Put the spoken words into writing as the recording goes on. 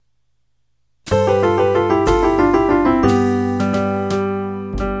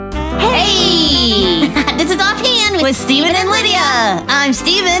with Stephen and Lydia. I'm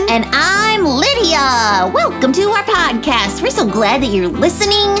Stephen. And I'm Lydia. Welcome to our podcast. We're so glad that you're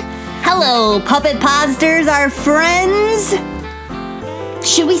listening. Hello, Puppet Podsters, our friends.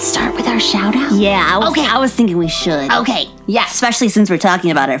 Should we start with our shout out? Yeah, I was thinking we should. Okay, Yeah, especially since we're talking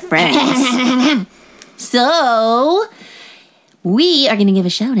about our friends. So, we are going to give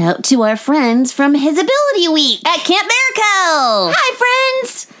a shout out to our friends from His Ability Week At Camp Miracle. Hi,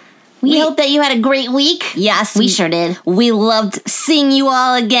 friends. We hope that you had a great week. Yes, we sure did. We loved seeing you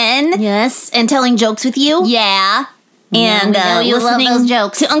all again. Yes, and telling jokes with you. Yeah. And we know you love listening those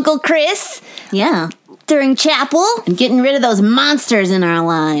jokes. to Uncle Chris Yeah. during chapel. And getting rid of those monsters in our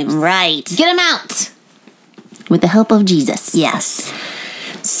lives. Right. Get them out. With the help of Jesus. Yes.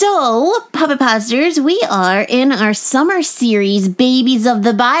 So, Puppet Podsters, we are in our summer series, Babies of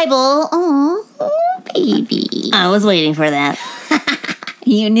the Bible. Oh, baby. I was waiting for that.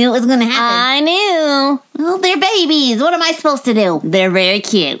 You knew it was going to happen. I knew. Well, they're babies. What am I supposed to do? They're very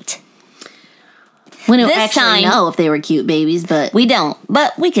cute. We don't This actually time- know if they were cute babies, but We don't,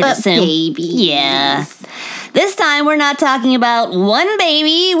 but we could assume. babies. Yeah. This time we're not talking about one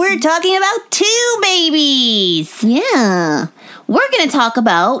baby, we're talking about two babies. Yeah. We're going to talk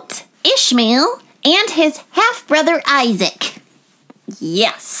about Ishmael and his half-brother Isaac.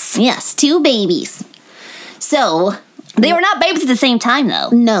 Yes. Yes, two babies. So, They were not babies at the same time, though.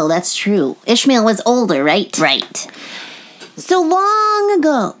 no, that's true. Ishmael was older, right? Right. So long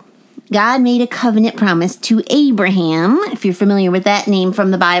ago, God made a covenant promise to Abraham, if you're familiar with that name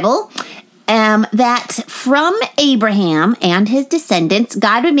from the Bible, that from Abraham and his descendants,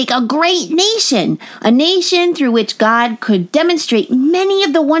 God would make a great nation, a nation through which God could demonstrate many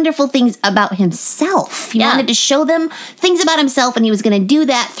of the wonderful things about himself. He Yeah. wanted to show them things about himself, and he was going to do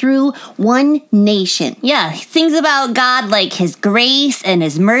that through one nation. Yeah, things about God like his grace and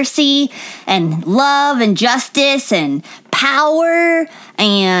his mercy and love and justice and power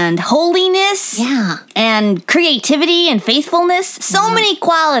and holiness. Yeah. And creativity and faithfulness. So many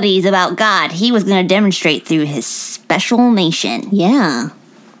qualities about God he was going to demonstrate through his special nation. Yeah.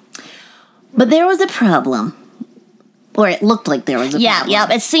 But there was a problem. Or it looked like there was a Yeah, problem. yep.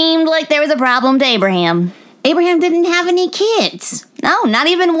 It seemed like there was a problem to Abraham. Abraham didn't have any kids. No, not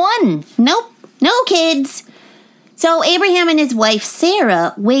even one. Nope, no kids. So Abraham and his wife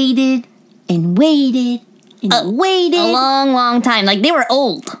Sarah waited and waited and waited. A long, long time. Like, they were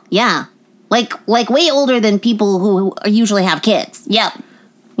old. Yeah. Like way older than people who usually have kids. Yep.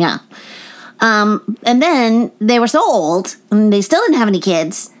 Yeah. And then they were so old, and they still didn't have any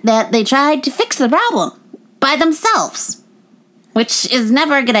kids, that they tried to fix the problem by themselves. Which is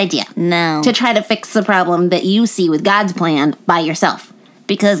never a good idea. No. To try to fix the problem that you see with God's plan by yourself.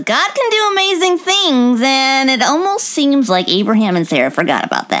 Because God can do amazing things, and it almost seems like Abraham and Sarah forgot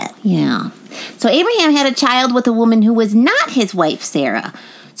about that. Yeah. So Abraham had a child with a woman who was not his wife, Sarah.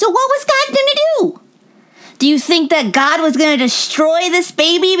 So what was God going to do? Do you think that God was going to destroy this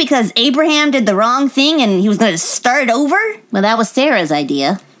baby because Abraham did the wrong thing and he was going to start over? Well, that was Sarah's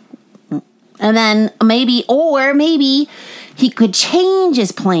idea. And then maybe he could change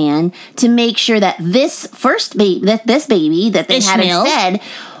his plan to make sure that this baby that they Ishmael. had instead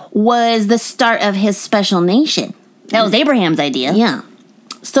was the start of his special nation. That was Abraham's idea. Yeah.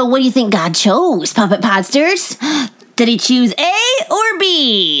 So what do you think God chose, Puppet Podsters? Did he choose A or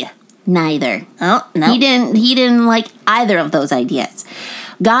B? Neither. Oh, no. He didn't like either of those ideas.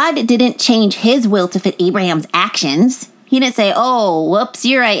 God didn't change his will to fit Abraham's actions. He didn't say, oh, whoops,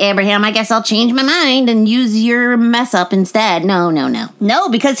 you're right, Abraham. I guess I'll change my mind and use your mess up instead. No. No,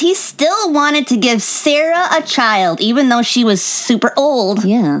 because he still wanted to give Sarah a child, even though she was super old.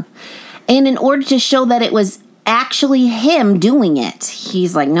 Yeah. And in order to show that it was actually him doing it,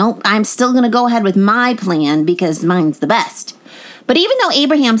 he's like, nope, I'm still going to go ahead with my plan because mine's the best. But even though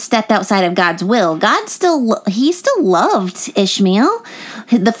Abraham stepped outside of God's will, he still loved Ishmael,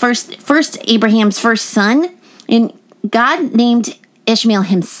 Abraham's first son, and God named Ishmael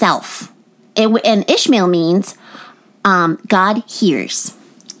himself. And Ishmael means God hears.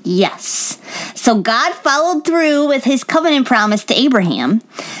 Yes. So God followed through with his covenant promise to Abraham.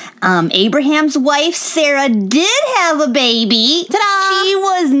 Abraham's wife, Sarah, did have a baby. Ta-da! She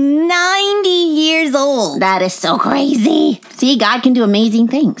was 90 years old. That is so crazy. See, God can do amazing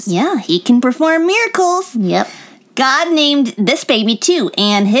things. Yeah, he can perform miracles. Yep. God named this baby too,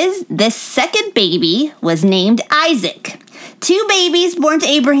 and this second baby was named Isaac. 2 babies born to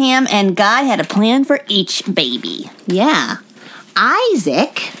Abraham, and God had a plan for each baby. Yeah.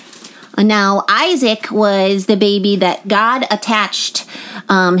 Isaac. Now, Isaac was the baby that God attached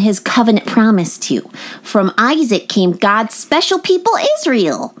his covenant promise to. From Isaac came God's special people,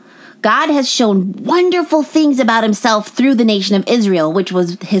 Israel. God has shown wonderful things about himself through the nation of Israel, which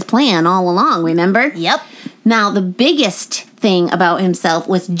was his plan all along, remember? Yep. Now, the biggest thing about himself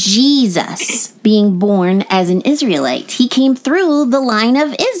was Jesus being born as an Israelite. He came through the line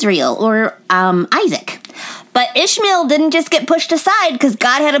of Israel, or Isaac. But Ishmael didn't just get pushed aside because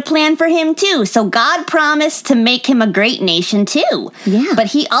God had a plan for him too. So God promised to make him a great nation too. Yeah. But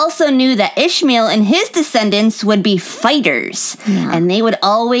he also knew that Ishmael and his descendants would be fighters. Yeah. And they would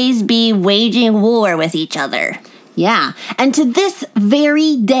always be waging war with each other. Yeah. And to this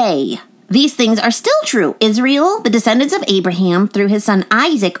very day, these things are still true. Israel, the descendants of Abraham through his son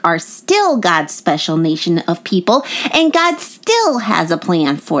Isaac, are still God's special nation of people, and God still has a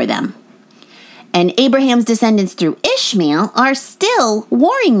plan for them. And Abraham's descendants through Ishmael are still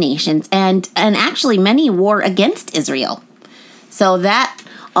warring nations, and actually many war against Israel. So that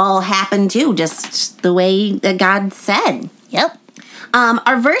all happened too, just the way that God said. Yep.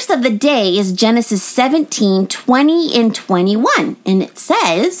 Our verse of the day is Genesis 17, 20 and 21. And it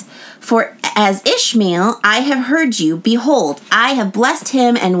says, "For as Ishmael I have heard you, behold, I have blessed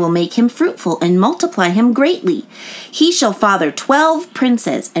him and will make him fruitful and multiply him greatly. He shall father 12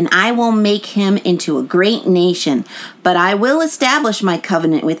 princes, and I will make him into a great nation. But I will establish my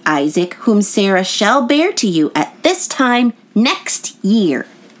covenant with Isaac, whom Sarah shall bear to you at this time next year."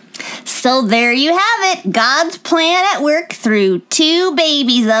 So there you have it. God's plan at work through 2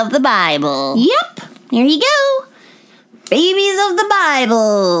 babies of the Bible. Yep, here you go. Babies of the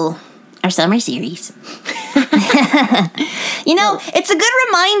Bible. Our summer series. You know, it's a good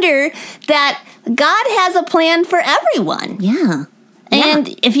reminder that God has a plan for everyone. Yeah.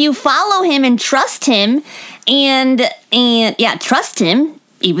 And if you follow him and trust him, trust him,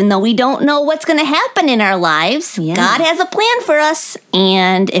 even though we don't know what's going to happen in our lives, God has a plan for us.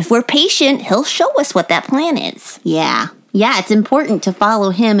 And if we're patient, he'll show us what that plan is. Yeah. Yeah, it's important to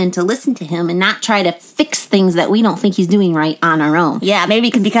follow him and to listen to him and not try to fix things that we don't think he's doing right on our own. Yeah, maybe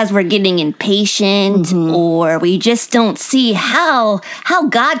because we're getting impatient or we just don't see how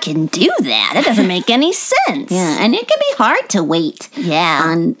God can do that. It doesn't make any sense. Yeah, and it can be hard to wait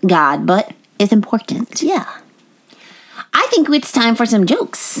on God, but it's important. Yeah. I think it's time for some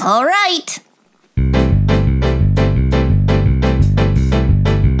jokes. All right.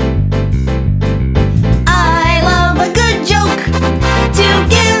 I love a good joke to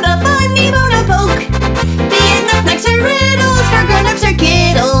give a funny bone a poke. Be it knickknacks or riddles for grown-ups or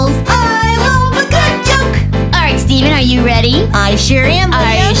kiddles. I love a good joke. All right, Stephen, are you ready? I sure am.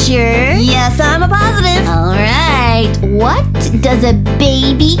 Are you sure? Yes, I'm a positive. All right. What does a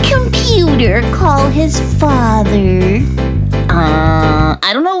baby computer call his father?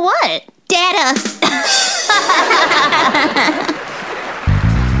 I don't know what. Data.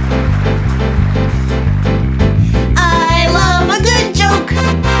 I love a good joke.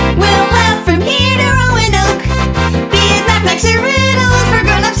 We'll laugh from here to Roanoke. Be it knickknacks or riddles for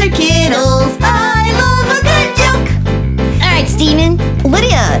grown-ups or kiddles. I love a good joke. All right, Stephen.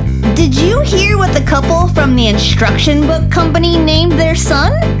 Lydia, did you hear what the couple from the instruction book company named their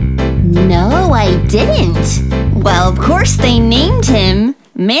son? No, I didn't. Well, of course they named him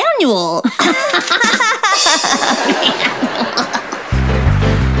Manuel.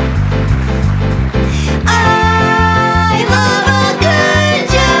 I love a good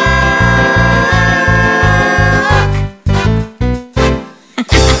joke.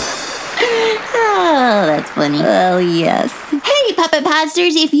 Oh, that's funny. Oh, yes. Hey, Puppet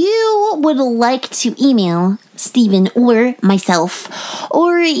Podsters, if you would like to email Stephen or myself,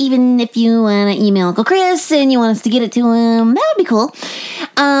 or even if you want to email Uncle Chris and you want us to get it to him, that would be cool.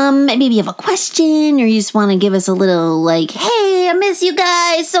 Maybe you have a question, or you just want to give us a little like, hey, I miss you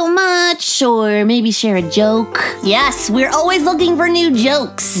guys so much, or maybe share a joke. Yes, we're always looking for new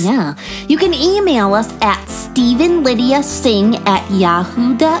jokes. Yeah, you can email us at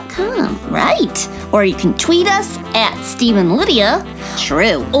StephenLydiaSing@yahoo.com. Right. Or you can tweet us at Stephen Lydia.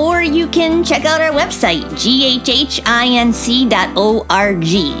 True. Or you can check out our website, ghhinc.org.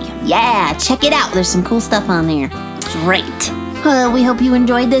 Yeah, check it out. There's some cool stuff on there. Great. We hope you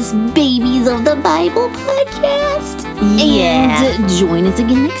enjoyed this Babies of the Bible podcast. Yeah. And join us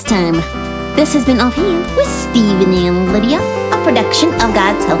again next time. This has been Offhand with Stephen and Lydia, a production of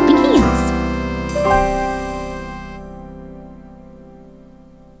God's Helping Hands.